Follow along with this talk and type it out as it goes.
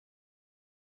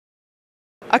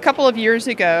A couple of years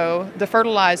ago, the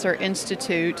Fertilizer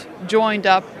Institute joined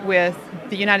up with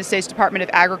the United States Department of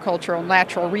Agricultural and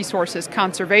Natural Resources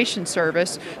Conservation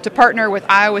Service to partner with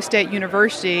Iowa State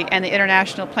University and the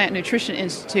International Plant Nutrition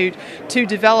Institute to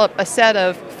develop a set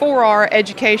of 4R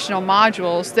educational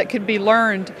modules that could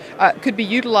be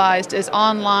utilized as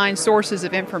online sources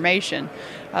of information.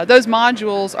 Those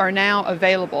modules are now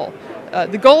available.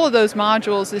 The goal of those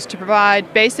modules is to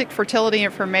provide basic fertility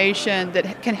information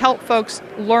that can help folks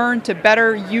learn to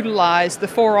better utilize the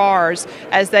 4Rs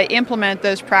as they implement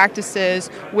those practices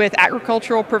with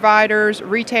agricultural providers,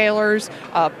 retailers,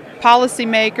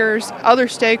 policymakers, other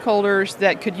stakeholders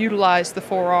that could utilize the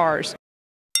 4Rs.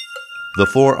 The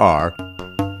 4R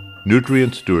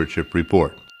Nutrient Stewardship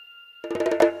Report.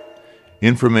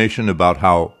 Information about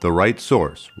how the right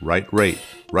source, right rate,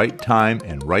 right time,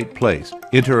 and right place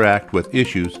interact with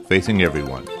issues facing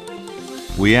everyone.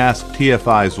 We asked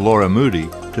TFI's Lara Moody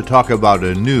to talk about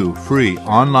a new free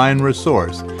online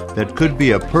resource that could be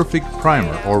a perfect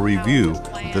primer or review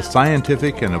of the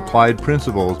scientific and applied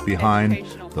principles behind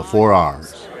the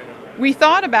 4Rs. We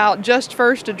thought about just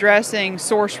first addressing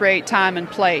source, rate, time, and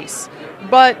place,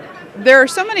 but there are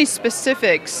so many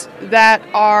specifics that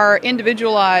are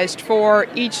individualized for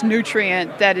each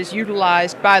nutrient that is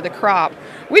utilized by the crop.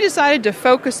 We decided to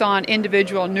focus on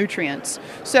individual nutrients.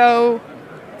 So,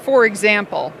 for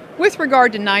example, with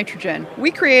regard to nitrogen,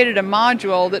 we created a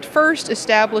module that first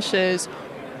establishes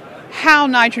how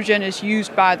nitrogen is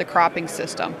used by the cropping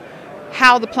system,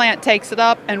 how the plant takes it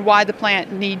up, and why the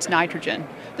plant needs nitrogen.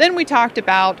 Then we talked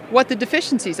about what the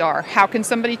deficiencies are. How can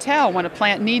somebody tell when a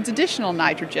plant needs additional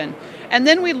nitrogen? And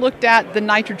then we looked at the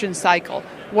nitrogen cycle.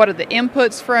 What are the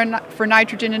inputs for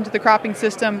nitrogen into the cropping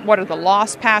system? What are the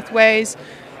loss pathways?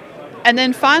 And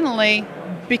then finally,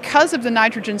 because of the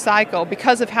nitrogen cycle,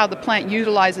 because of how the plant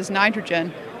utilizes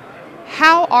nitrogen,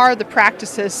 how are the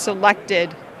practices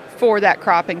selected for that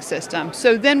cropping system?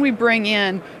 So then we bring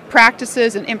in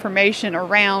practices and information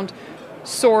around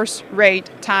source,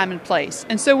 rate, time, and place.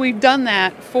 And so we've done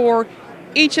that for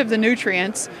each of the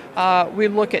nutrients. We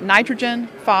look at nitrogen,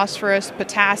 phosphorus,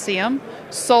 potassium,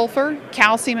 sulfur,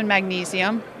 calcium, and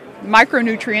magnesium,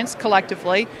 micronutrients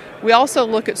collectively. We also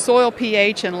look at soil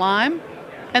pH and lime.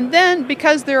 And then,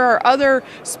 because there are other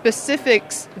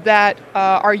specifics that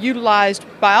are utilized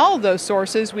by all of those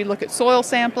sources, we look at soil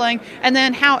sampling and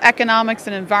then how economics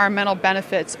and environmental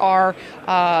benefits are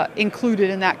included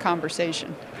in that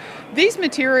conversation. These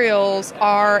materials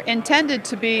are intended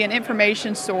to be an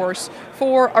information source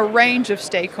for a range of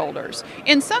stakeholders.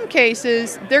 In some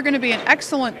cases, they're going to be an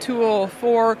excellent tool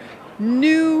for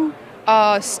new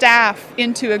staff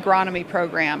into agronomy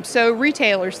programs. So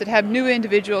retailers that have new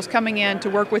individuals coming in to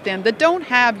work with them that don't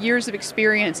have years of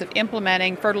experience of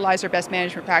implementing fertilizer best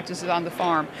management practices on the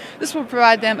farm. This will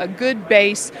provide them a good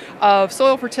base of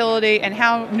soil fertility and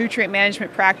how nutrient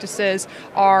management practices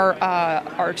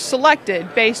are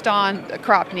selected based on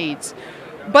crop needs.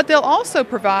 But they'll also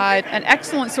provide an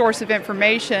excellent source of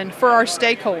information for our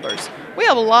stakeholders. We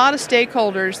have a lot of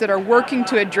stakeholders that are working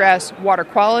to address water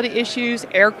quality issues,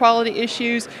 air quality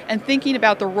issues, and thinking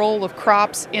about the role of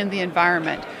crops in the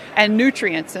environment, and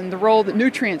nutrients and the role that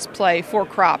nutrients play for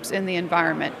crops in the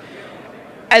environment.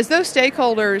 As those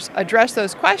stakeholders address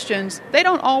those questions, they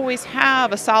don't always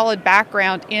have a solid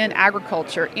background in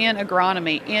agriculture, in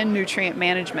agronomy, in nutrient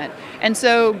management. And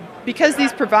so, because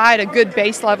these provide a good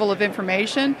base level of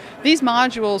information, these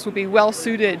modules will be well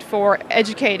suited for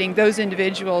educating those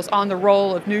individuals on the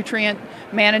role of nutrient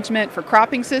management for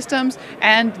cropping systems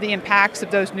and the impacts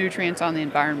of those nutrients on the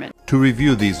environment. To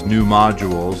review these new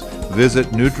modules, visit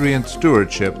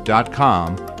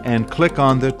nutrientstewardship.com and click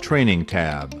on the Training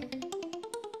tab.